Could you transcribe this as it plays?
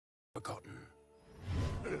forgotten.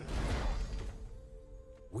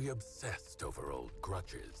 We obsessed over old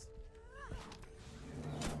grudges,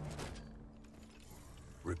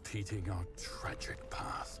 repeating our tragic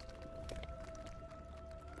past.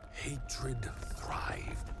 Hatred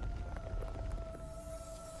thrived,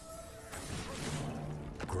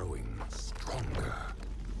 growing stronger.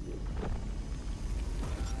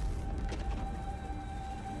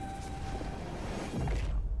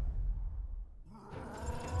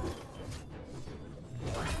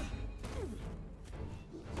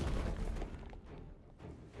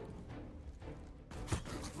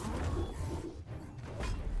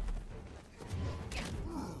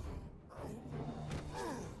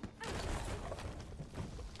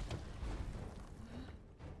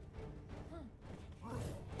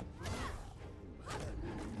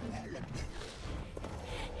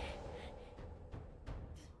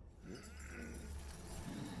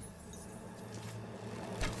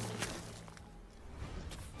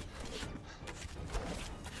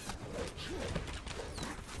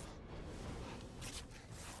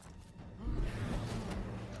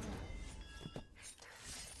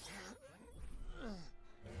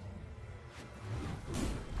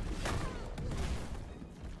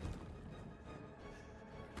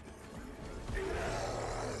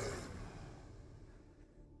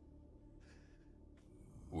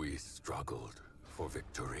 We struggled for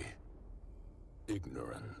victory,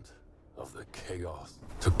 ignorant of the chaos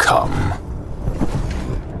to come.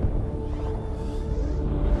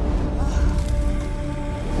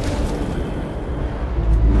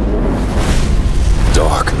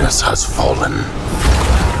 Darkness has fallen.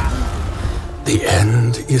 The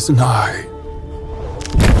end is nigh.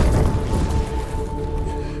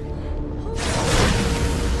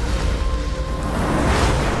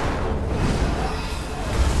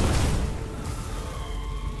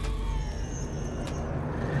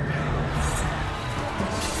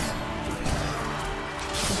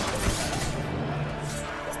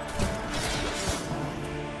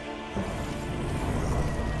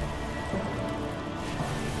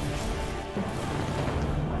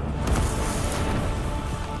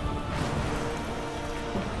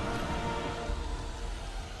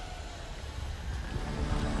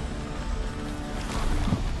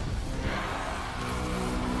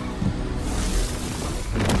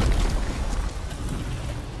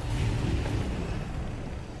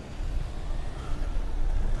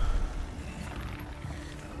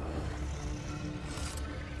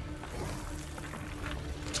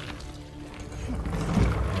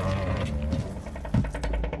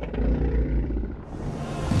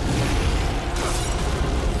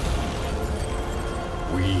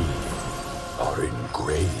 We are in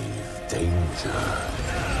grave danger.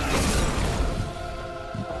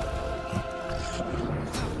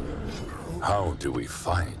 How do we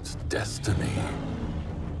fight destiny?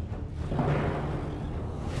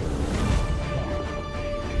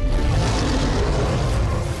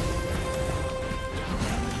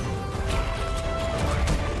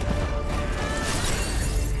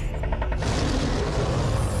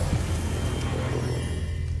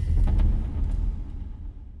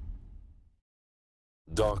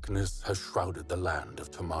 Darkness has shrouded the land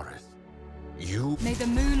of Tamaris. May the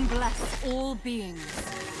moon bless all beings.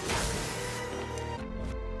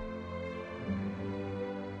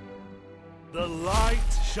 The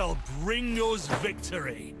light shall bring us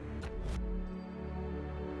victory.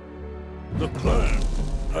 The plan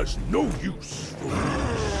has no use for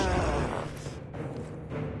us.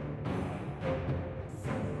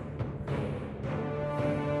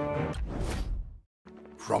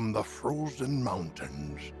 From the frozen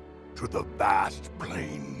mountains to the vast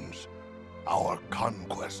plains, our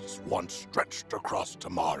conquests once stretched across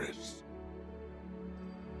Tamaris.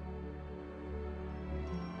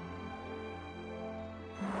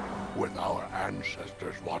 With our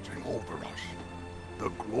ancestors watching over us, the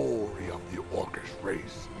glory of the Orcish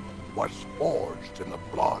race was forged in the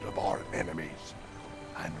blood of our enemies,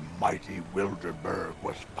 and mighty Wilderberg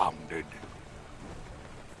was founded.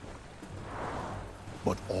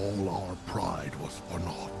 But all our pride was for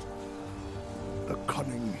naught. The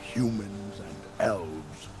cunning humans and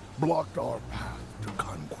elves blocked our path to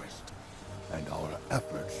conquest, and our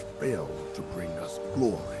efforts failed to bring us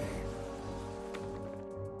glory.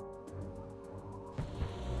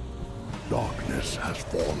 Darkness has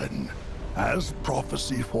fallen, as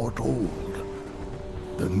prophecy foretold.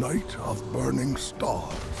 The night of burning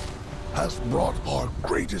stars has brought our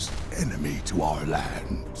greatest enemy to our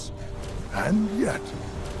lands. And yet,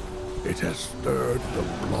 it has stirred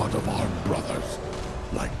the blood of our brothers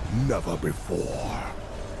like never before.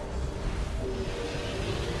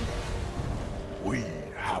 We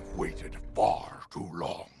have waited far too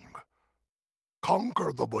long.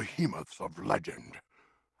 Conquer the behemoths of legend,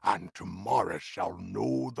 and tomorrow shall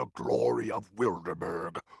know the glory of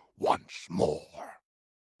Wilderberg once more.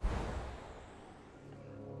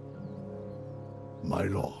 My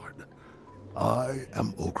lord, I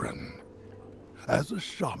am Ogren. As a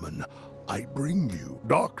shaman, I bring you.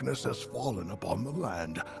 Darkness has fallen upon the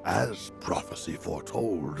land, as prophecy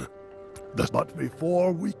foretold. But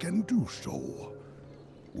before we can do so,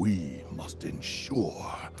 we must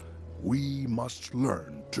ensure. We must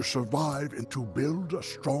learn to survive and to build a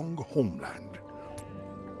strong homeland.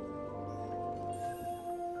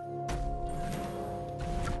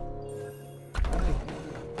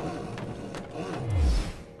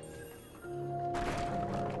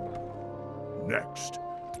 Next.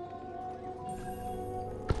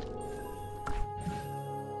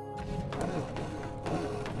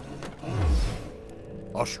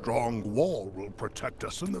 A strong wall will protect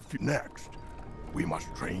us in the future. Next, we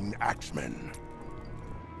must train axemen.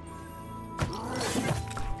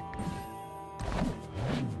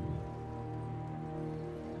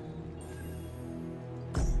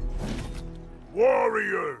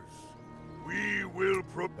 Warriors! We will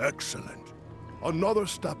Excellent. Another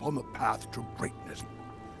step on the path to greatness.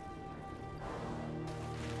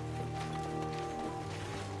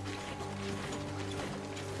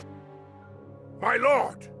 My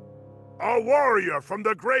lord! A warrior from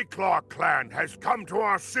the Greyclaw clan has come to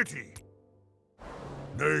our city.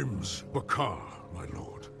 Name's Bakar, my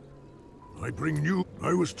lord. I bring you...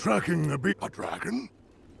 I was tracking A dragon?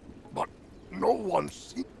 But no one's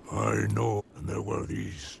seen... I know, and there were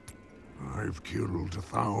these. I've killed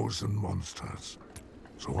 1,000 monsters.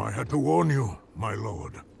 So I had to warn you, my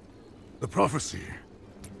lord. The prophecy.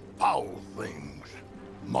 Foul things.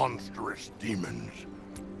 Monstrous demons.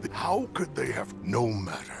 How could they have... No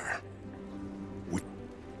matter.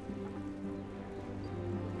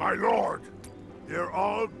 My lord, they're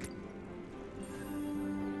all...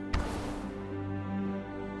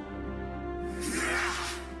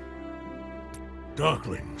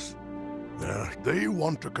 Darklings. They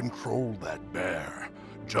want to control that bear,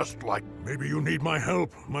 just like... Maybe you need my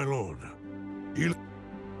help, my lord.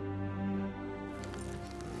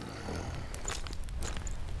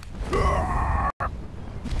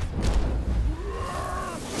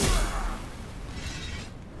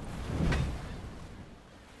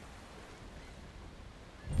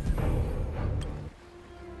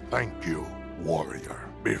 Thank you, warrior.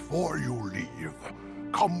 Before you leave,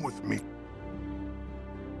 come with me.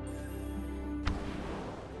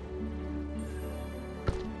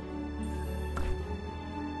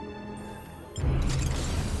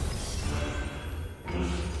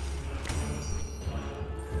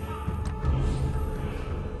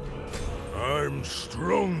 I'm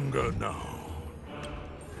stronger now.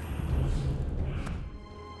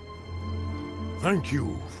 Thank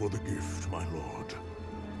you for the gift, my lord.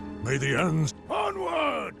 May the ends...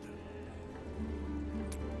 Onward!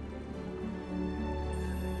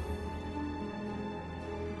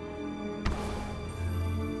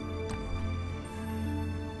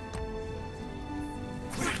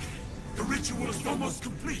 Quick! The ritual is almost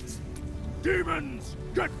complete! Demons!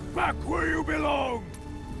 Get back where you belong!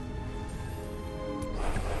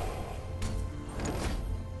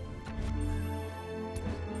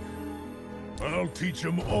 I'll teach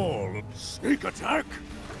them all a sneak attack!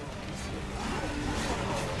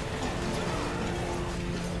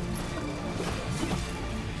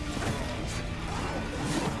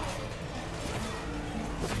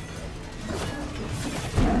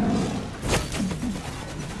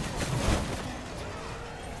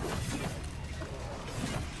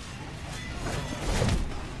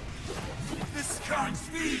 This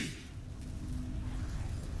can't be!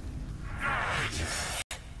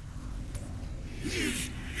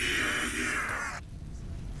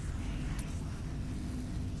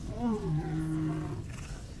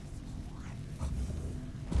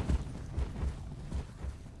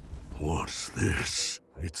 What's this?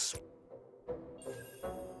 It's...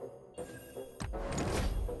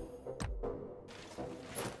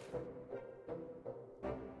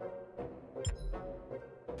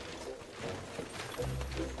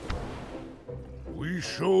 We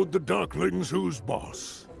showed the Darklings who's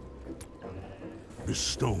boss. This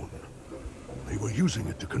stone. They were using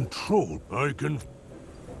it to control. I can...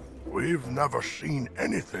 We've never seen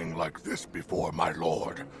anything like this before, my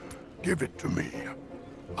lord. Give it to me.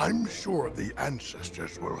 I'm sure the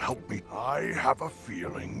ancestors will help me. I have a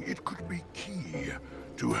feeling it could be key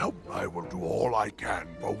to help. I will do all I can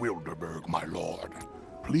for Wilderberg, my lord.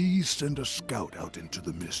 Please send a scout out into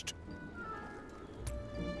the mist.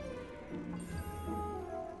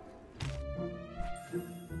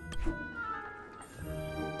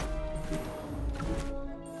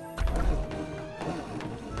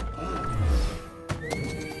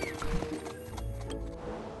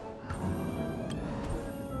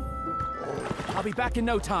 I'll be back in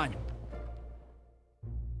no time.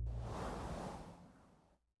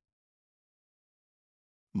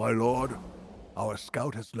 My lord, our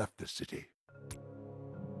scout has left the city.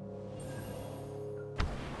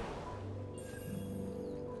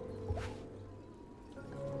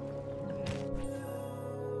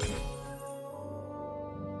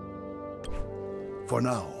 For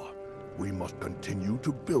now, we must continue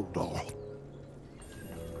to build our...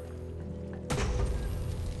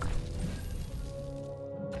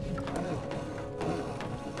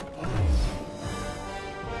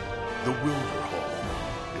 The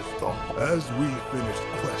Wilderhall is the... As we finish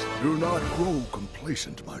quest, do not grow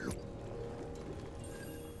complacent, my lord.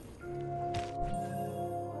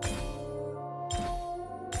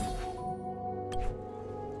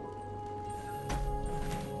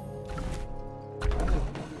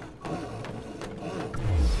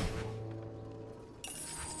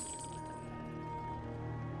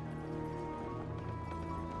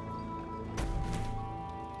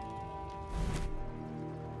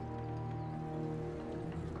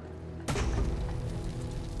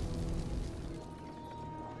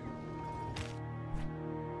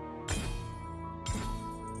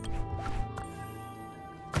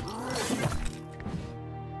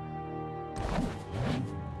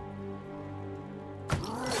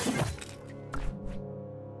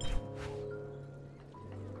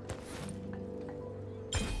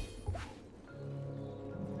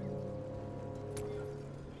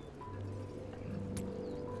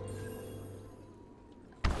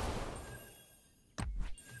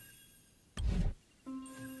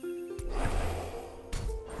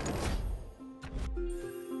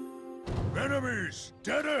 Enemies!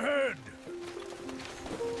 Dead ahead!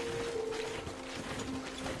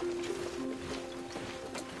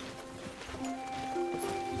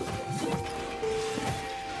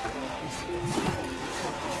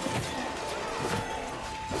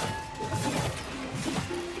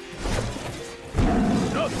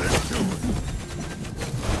 Nothing to it!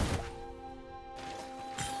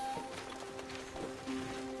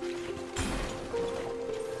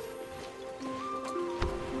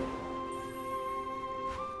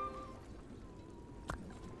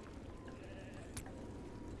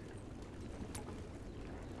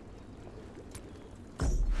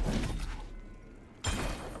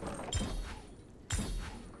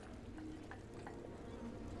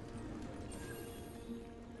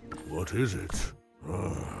 What is it?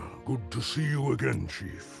 Good to see you again,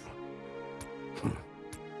 Chief.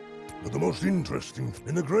 But the most interesting...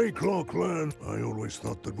 In the Grey Claw clan, I always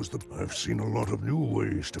thought that was the... I've seen a lot of new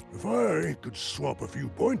ways to... If I could swap a few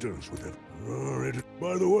pointers with it...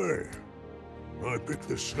 By the way, I picked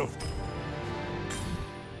this stuff...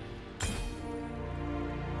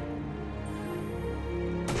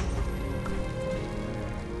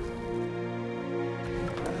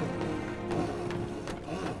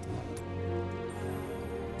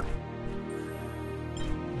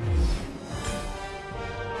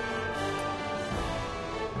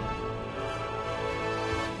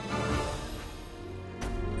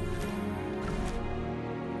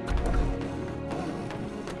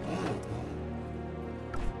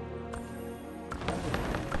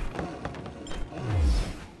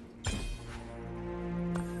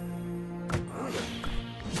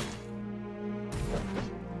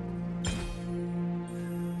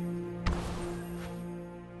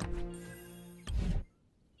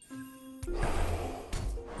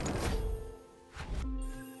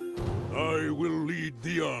 I will lead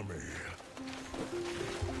the army.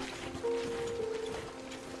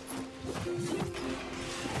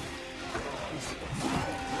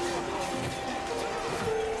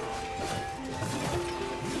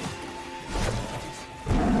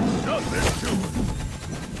 Nothing to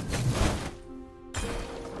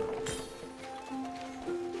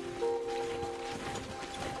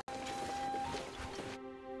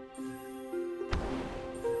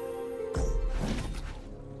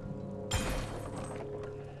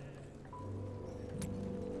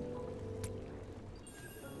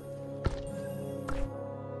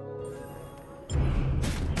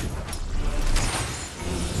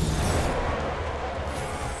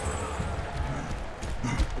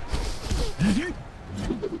it.